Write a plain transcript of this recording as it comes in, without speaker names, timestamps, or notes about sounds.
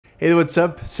Hey, what's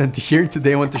up? Santi here.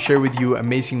 Today I want to share with you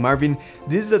Amazing Marvin.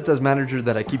 This is a task manager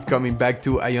that I keep coming back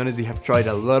to. I honestly have tried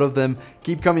a lot of them,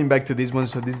 keep coming back to this one,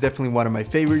 so this is definitely one of my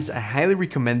favorites. I highly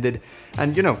recommend it.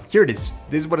 And you know, here it is.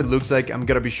 This is what it looks like. I'm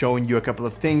gonna be showing you a couple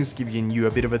of things, giving you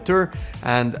a bit of a tour,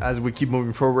 and as we keep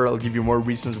moving forward, I'll give you more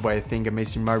reasons why I think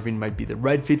Amazing Marvin might be the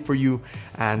right fit for you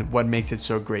and what makes it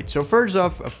so great. So first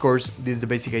off, of course, this is the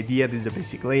basic idea, this is the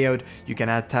basic layout. You can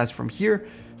add tasks from here.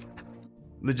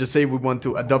 Let's just say we want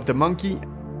to adopt a monkey.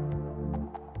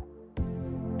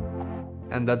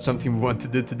 And that's something we want to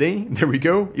do today. There we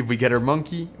go. If we get our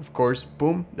monkey, of course,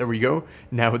 boom, there we go.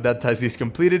 Now that task is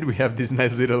completed, we have this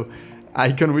nice little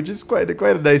icon, which is quite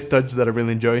a nice touch that I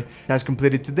really enjoy. Task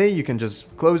completed today, you can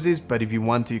just close this, but if you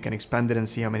want to, you can expand it and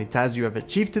see how many tasks you have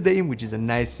achieved today, which is a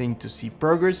nice thing to see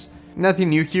progress. Nothing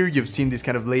new here, you've seen this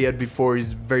kind of layout before,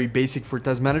 is very basic for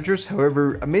task managers.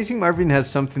 However, Amazing Marvin has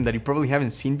something that you probably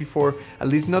haven't seen before, at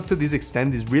least not to this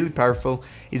extent, is really powerful,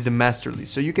 is the master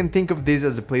list. So you can think of this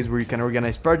as a place where you can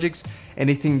organize projects.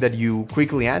 Anything that you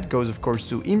quickly add goes of course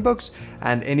to inbox,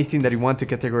 and anything that you want to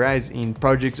categorize in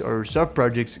projects or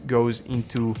sub-projects goes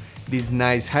into this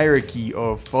nice hierarchy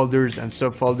of folders and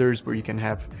subfolders where you can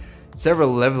have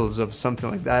several levels of something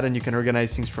like that, and you can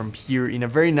organize things from here in a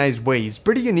very nice way. It's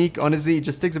pretty unique, honestly. It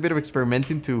just takes a bit of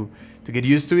experimenting to get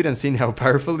used to it and seeing how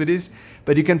powerful it is.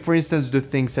 But you can, for instance, do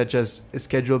things such as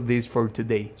schedule this for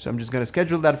today. So I'm just going to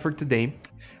schedule that for today.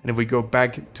 And if we go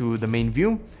back to the main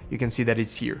view, you can see that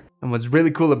it's here. And what's really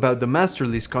cool about the master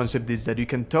list concept is that you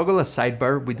can toggle a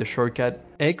sidebar with the shortcut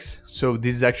X. So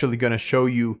this is actually going to show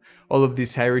you all of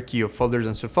this hierarchy of folders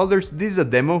and subfolders. This is a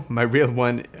demo. My real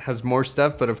one has more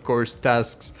stuff, but of course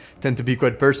tasks tend to be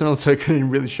quite personal, so I couldn't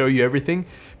really show you everything.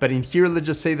 But in here, let's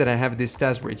just say that I have this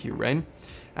task right here, right?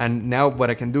 And now what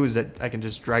I can do is that I can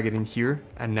just drag it in here,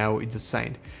 and now it's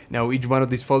assigned. Now each one of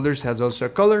these folders has also a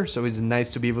color, so it's nice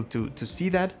to be able to see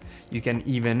that. You can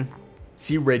even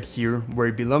see right here where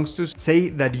it belongs to. Say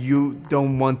that you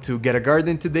don't want to get a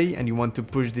garden today and you want to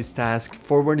push this task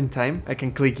forward in time. I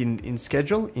can click in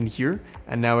schedule in here,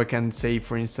 and now I can say,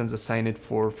 for instance, assign it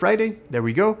for Friday. There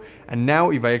we go. And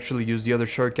now if I actually use the other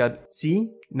shortcut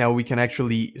C, now we can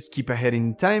actually skip ahead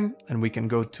in time and we can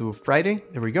go to Friday.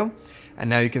 There we go. And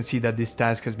now you can see that this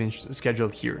task has been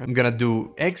scheduled here. I'm gonna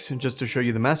do X just to show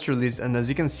you the master list. And as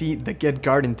you can see, the get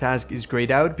garden task is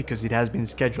grayed out because it has been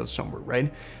scheduled somewhere,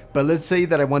 right? But let's say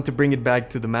that I want to bring it back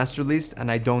to the master list and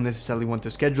I don't necessarily want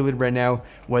to schedule it right now,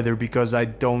 whether because I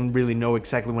don't really know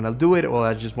exactly when I'll do it or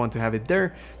I just want to have it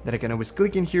there, that I can always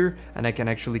click in here and I can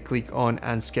actually click on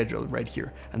and schedule right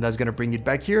here. And that's gonna bring it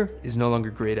back here. It's no longer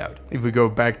grayed out. If we go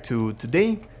back to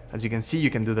today, as you can see, you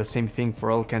can do the same thing for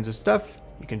all kinds of stuff.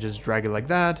 You can just drag it like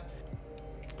that.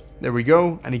 There we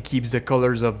go. And it keeps the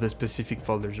colors of the specific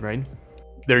folders, right?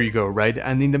 There you go, right?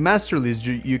 And in the master list,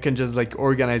 you can just like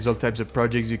organize all types of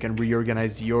projects. You can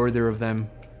reorganize the order of them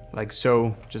like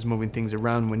so, just moving things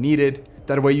around when needed.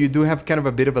 That way you do have kind of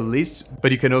a bit of a list,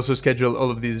 but you can also schedule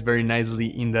all of these very nicely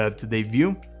in the today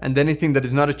view. And anything that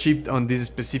is not achieved on this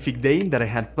specific day that I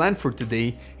had planned for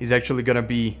today is actually gonna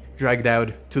be dragged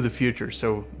out to the future.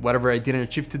 So whatever I didn't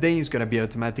achieve today is gonna be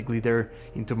automatically there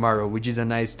in tomorrow, which is a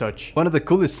nice touch. One of the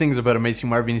coolest things about Amazing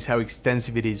Marvin is how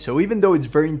extensive it is. So even though it's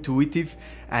very intuitive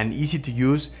and easy to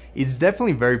use, it's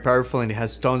definitely very powerful and it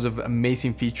has tons of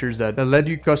amazing features that let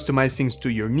you customize things to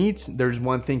your needs. There's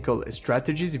one thing called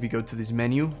strategies. If you go to this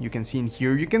menu, you can see in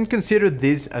here, you can consider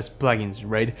this as plugins,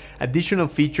 right? Additional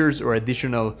features or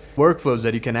additional workflows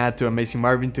that you can add to Amazing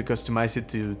Marvin to customize it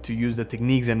to use the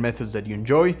techniques and methods that you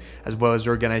enjoy, as well as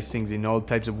organize things in all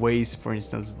types of ways, for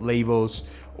instance, labels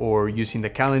or using the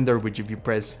calendar, which if you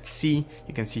press C,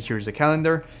 you can see here's the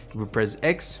calendar. If we press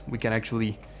X, we can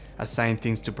actually assign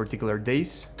things to particular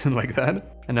days, like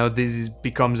that. And now this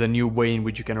becomes a new way in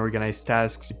which you can organize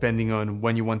tasks depending on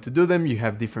when you want to do them. You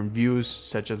have different views,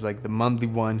 such as like the monthly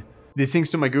one. This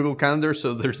syncs to my Google Calendar,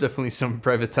 so there's definitely some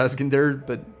private task in there,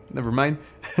 but never mind.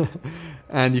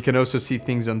 And you can also see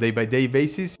things on day-by-day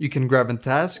basis. You can grab a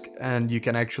task and you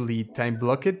can actually time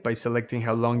block it by selecting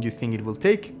how long you think it will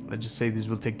take. Let's just say this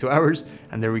will take 2 hours,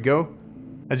 and there we go.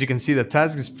 As you can see, the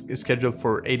task is scheduled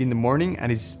for 8 in the morning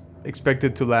and is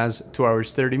expected to last 2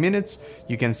 hours 30 minutes.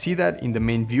 You can see that in the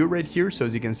main view right here. So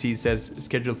as you can see, it says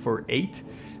scheduled for 8.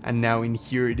 And now in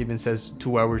here it even says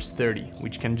 2 hours 30,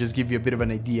 which can just give you a bit of an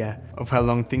idea of how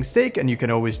long things take, and you can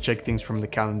always check things from the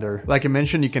calendar. Like I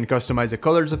mentioned, you can customize the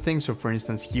colors of things. So for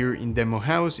instance, here in Demo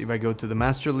House, if I go to the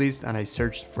master list and I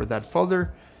searched for that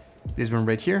folder, this one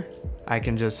right here, I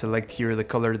can just select here the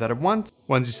color that I want.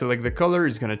 Once you select the color,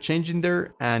 it's gonna change in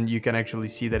there, and you can actually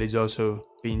see that it's also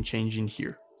being changed in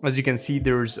here. As you can see,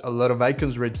 there's a lot of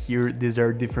icons right here. These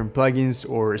are different plugins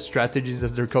or strategies,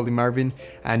 as they're called in Marvin.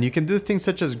 And you can do things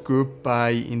such as group by,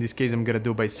 in this case, I'm gonna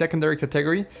do by secondary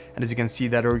category. And as you can see,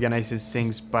 that organizes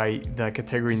things by the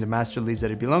category in the master list that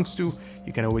it belongs to.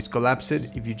 You can always collapse it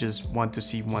if you just want to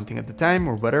see one thing at a time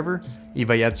or whatever.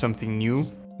 If I add something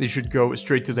new, they should go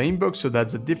straight to the inbox, so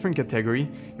that's a different category.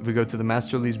 If we go to the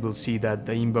master list, we'll see that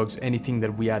the inbox, anything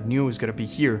that we add new is gonna be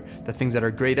here. The things that are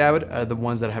grayed out are the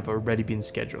ones that have already been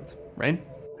scheduled, right?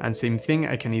 And same thing,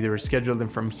 I can either schedule them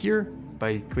from here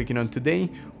by clicking on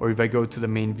today, or if I go to the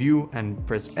main view and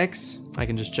press X, I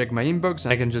can just check my inbox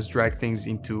and I can just drag things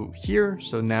into here.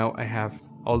 So now I have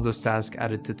all those tasks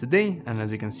added to today, and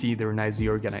as you can see, they're nicely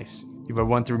organized. If I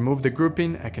want to remove the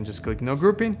grouping, I can just click no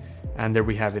grouping, and there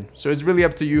we have it. So it's really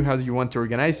up to you how you want to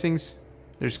organize things.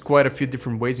 There's quite a few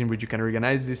different ways in which you can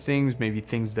organize these things, maybe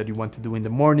things that you want to do in the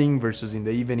morning versus in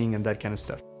the evening and that kind of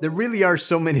stuff. There really are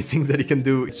so many things that you can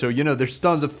do. So, you know, there's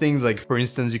tons of things, like for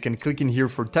instance, you can click in here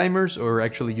for timers or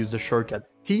actually use the shortcut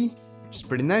T, which is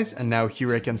pretty nice. And now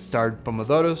here I can start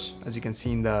pomodoros. As you can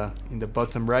see in the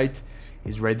bottom right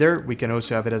is right there. We can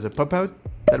also have it as a pop-out.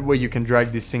 That way you can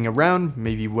drag this thing around,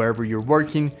 maybe wherever you're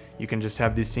working, you can just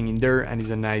have this thing in there, and it's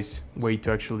a nice way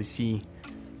to actually see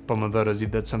pomodoros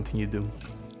if that's something you do.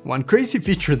 One crazy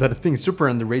feature that I think is super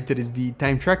underrated is the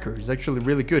time tracker. It's actually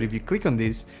really good. If you click on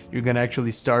this, you're gonna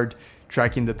actually start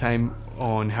tracking the time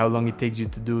on how long it takes you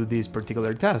to do this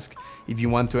particular task. If you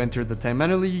want to enter the time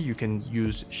manually, you can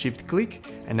use shift click,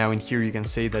 and now in here you can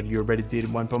say that you already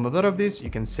did 1 pomodoro of this, you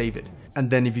can save it. And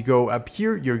then if you go up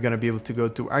here, you're gonna be able to go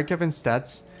to archive and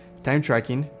stats, time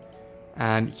tracking,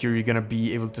 and here you're gonna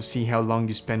be able to see how long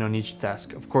you spend on each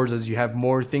task. Of course, as you have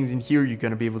more things in here, you're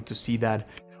gonna be able to see that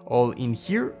all in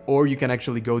here, or you can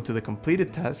actually go to the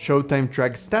completed task, show time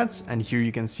track stats, and here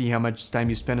you can see how much time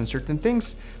you spend on certain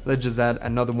things. Let's just add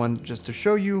another one just to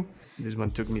show you. This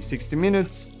one took me 60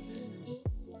 minutes.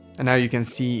 And now you can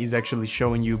see is actually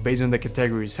showing you based on the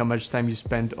categories how much time you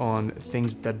spent on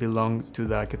things that belong to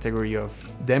the category of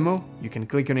demo. You can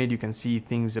click on it, you can see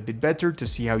things a bit better to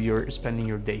see how you're spending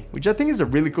your day, which I think is a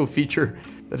really cool feature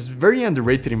that is very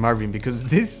underrated in Marvin, because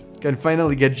this can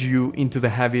finally get you into the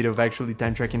habit of actually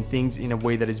time tracking things in a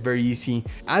way that is very easy.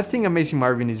 I think Amazing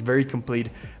Marvin is very complete,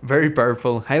 very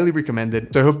powerful, highly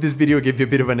recommended. So I hope this video gave you a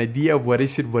bit of an idea of what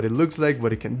it looks like,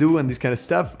 what it can do, and this kind of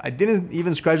stuff. I didn't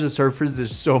even scratch the surface,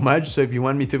 there's so much, so if you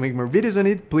want me to make more videos on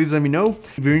it, please let me know.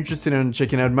 If you're interested in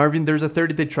checking out Marvin, there's a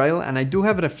 30-day trial, and I do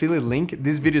have an affiliate link.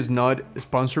 This video is not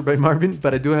sponsored by Marvin,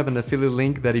 but I do have an affiliate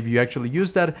link that if you actually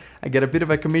use that, I get a bit of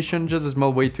a commission, just a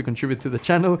small way to contribute to the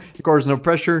channel. Of course, no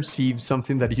pressure, see if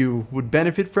something that you would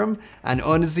benefit from. And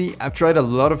honestly, I've tried a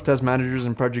lot of task managers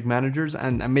and project managers,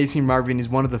 and Amazing Marvin is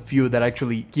one of the few that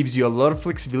actually gives you a lot of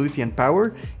flexibility and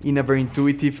power in a very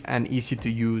intuitive and easy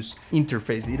to use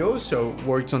interface. It also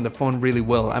works on the phone really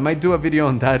well. I might do a video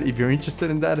on that if you're interested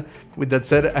in that. With that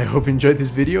said, I hope you enjoyed this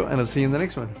video, and I'll see you in the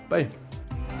next one. Bye.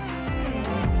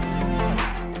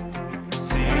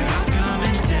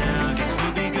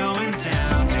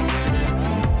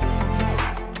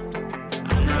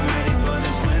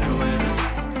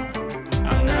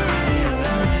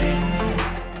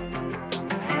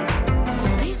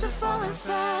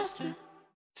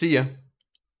 See ya.